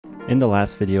In the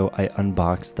last video, I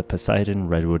unboxed the Poseidon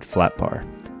Redwood Flat Bar,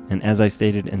 and as I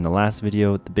stated in the last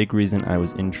video, the big reason I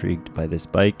was intrigued by this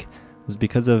bike was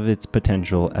because of its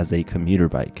potential as a commuter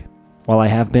bike. While I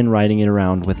have been riding it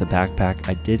around with a backpack,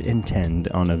 I did intend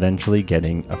on eventually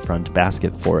getting a front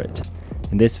basket for it.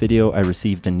 In this video, I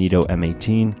received the Nitto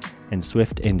M18 and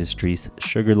Swift Industries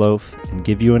Sugarloaf and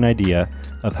give you an idea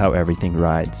of how everything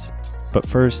rides. But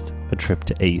first, a trip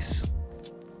to Ace.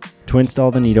 To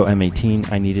install the Nitto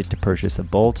M18, I needed to purchase a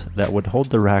bolt that would hold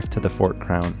the rack to the fork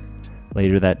crown.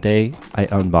 Later that day, I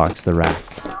unboxed the rack.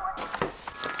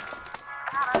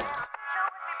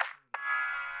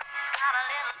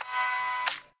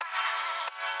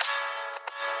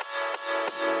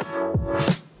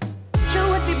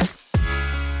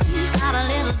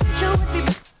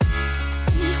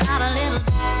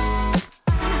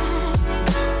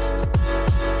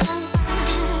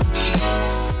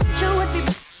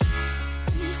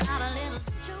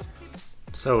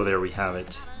 So there we have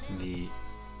it, the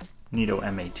Nitto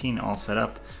M18 all set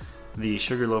up. The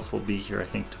Sugarloaf will be here I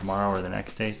think tomorrow or the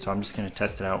next day, so I'm just going to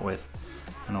test it out with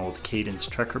an old Cadence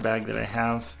Trekker bag that I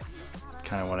have. It's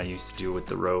kind of what I used to do with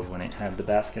the Rove when it had the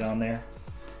basket on there.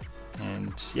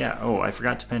 And yeah, oh, I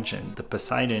forgot to mention, the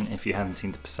Poseidon, if you haven't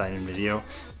seen the Poseidon video,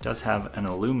 does have an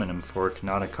aluminum fork,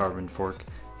 not a carbon fork.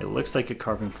 It looks like a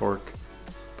carbon fork,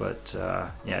 but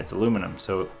yeah, it's aluminum,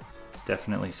 so it's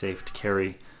definitely safe to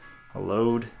carry a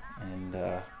load. And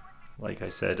like I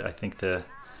said, I think the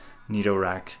Nitto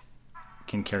rack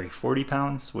can carry 40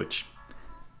 pounds, which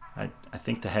I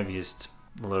think the heaviest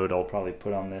load I'll probably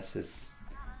put on this is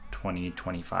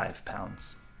 20-25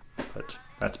 pounds, but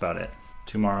that's about it.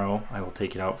 Tomorrow I will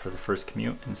take it out for the first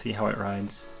commute and see how it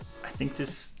rides. I think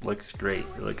this looks great.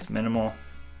 It looks minimal,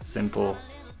 simple,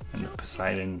 and the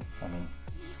Poseidon, I mean,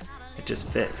 it just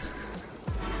fits.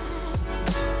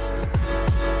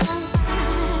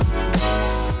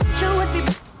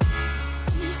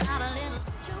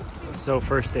 So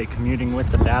first day commuting with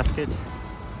the basket.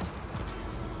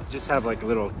 Just have like a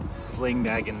little sling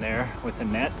bag in there with a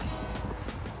net.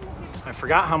 I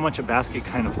forgot how much a basket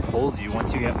kind of pulls you.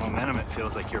 Once you get momentum, it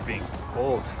feels like you're being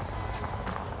pulled,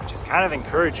 which is kind of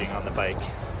encouraging on the bike.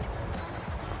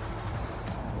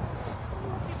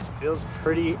 Feels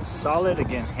pretty solid.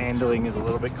 Again, handling is a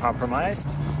little bit compromised.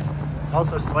 It's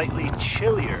also slightly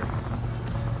chillier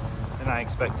than I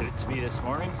expected it to be this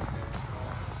morning.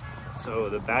 So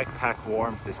the backpack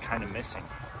warmth is kind of missing.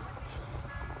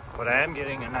 But I am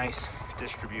getting a nice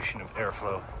distribution of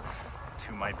airflow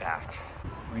to my back.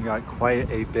 We got quite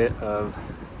a bit of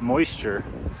moisture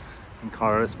in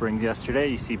Colorado Springs yesterday.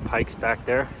 You see Pikes back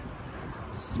there,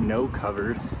 snow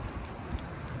covered.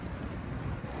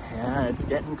 Yeah, it's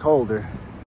getting colder.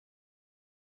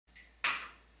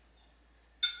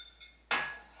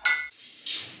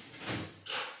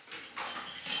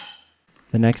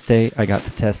 The next day, I got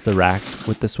to test the rack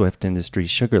with the Swift Industries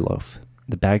Sugarloaf.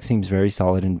 The bag seems very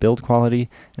solid in build quality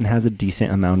and has a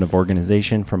decent amount of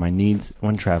organization for my needs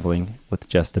when traveling with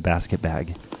just a basket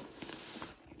bag.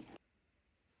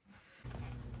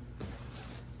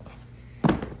 I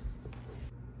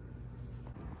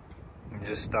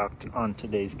just stopped on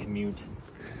today's commute.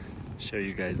 Show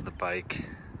you guys the bike.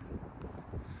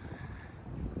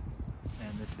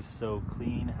 And this is so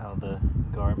clean how the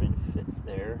Garmin fits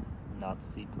there. Not the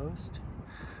seat post.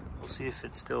 We'll see if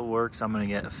it still works. I'm gonna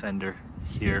get a fender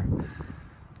here,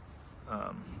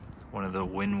 one of the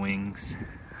wind wings,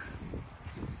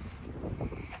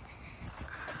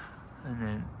 and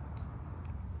then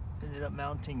ended up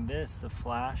mounting this, the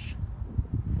Flash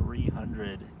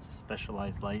 300. It's a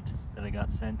specialized light that I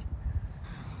got sent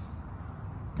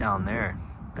down there.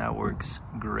 That works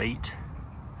great.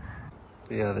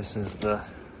 But yeah, this is the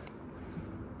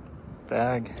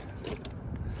bag.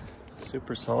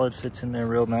 Super solid, fits in there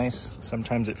real nice.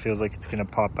 Sometimes it feels like it's gonna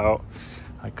pop out.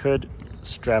 I could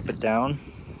strap it down,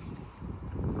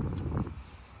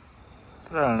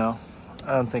 but I don't know.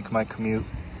 I don't think my commute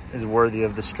is worthy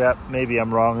of the strap. Maybe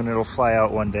I'm wrong and it'll fly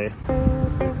out one day.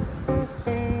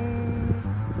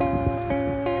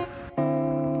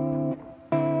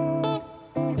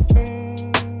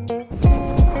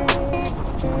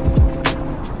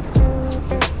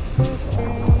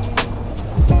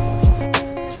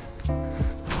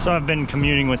 So I've been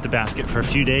commuting with the basket for a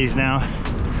few days now,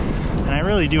 and I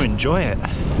really do enjoy it.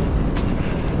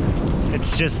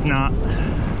 It's just not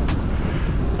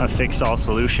a fix-all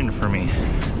solution for me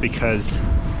because,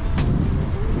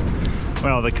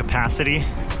 well, the capacity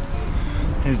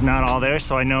is not all there,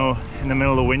 so I know in the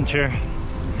middle of the winter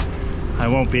I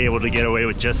won't be able to get away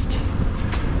with just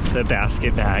the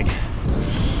basket bag.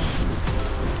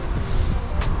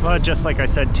 Well, just like I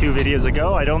said 2 videos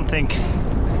ago, I don't think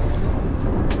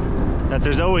that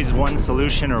there's always one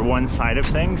solution or one side of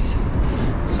things.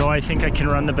 So I think I can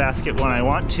run the basket when I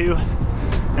want to,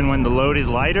 and when the load is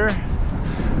lighter.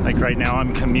 Like right now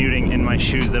I'm commuting in my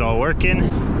shoes that I'll work in,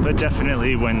 but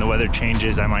definitely when the weather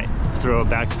changes I might throw a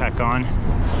backpack on.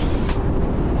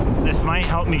 This might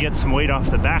help me get some weight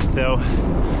off the back though,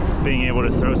 being able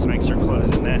to throw some extra clothes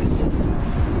in this.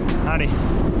 Howdy.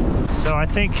 So I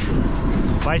think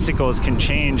bicycles can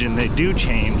change, and they do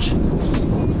change,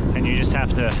 and you just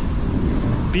have to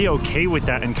be okay with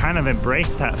that and kind of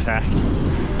embrace that fact.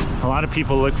 A lot of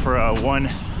people look for a one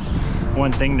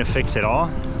thing to fix it all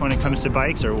when it comes to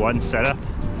bikes, or one setup.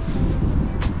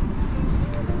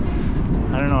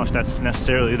 I don't know if that's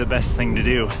necessarily the best thing to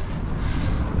do.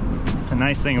 The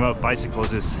nice thing about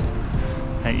bicycles is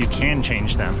that you can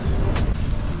change them.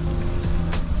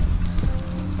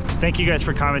 Thank you guys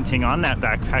for commenting on that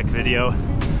backpack video.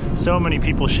 So many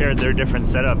people shared their different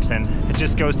setups, and it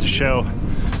just goes to show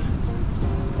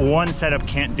one setup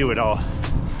can't do it all.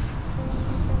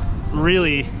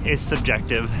 Really is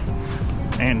subjective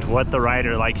and what the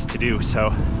rider likes to do.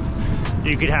 So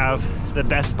you could have the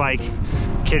best bike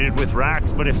kitted with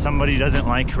racks, but if somebody doesn't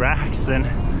like racks, then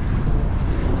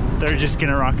they're just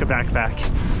gonna rock a backpack.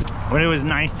 But it was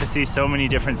nice to see so many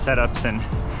different setups and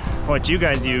what you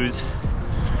guys use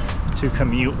to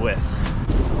commute with.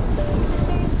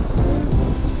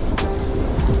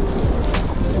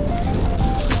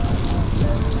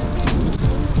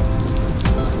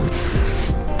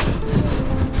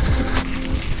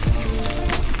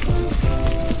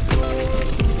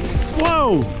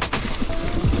 Whoa!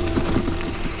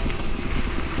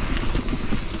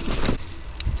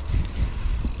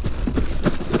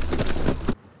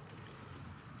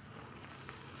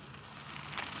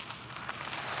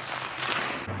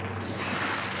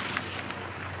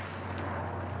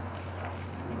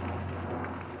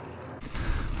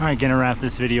 Alright, gonna wrap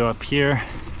this video up here.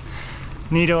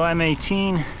 Nitto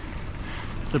M18,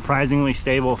 surprisingly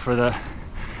stable for the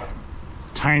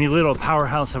tiny little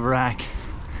powerhouse of a rack.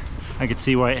 I could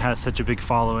see why it has such a big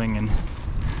following and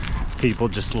people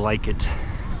just like it.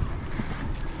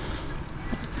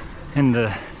 And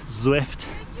the Zwift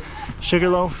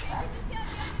Sugarloaf,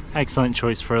 excellent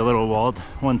choice for a little walled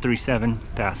 137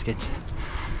 basket.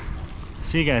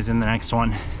 See you guys in the next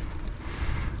one.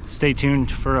 Stay tuned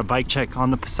for a bike check on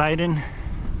the Poseidon,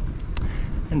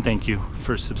 and thank you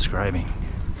for subscribing.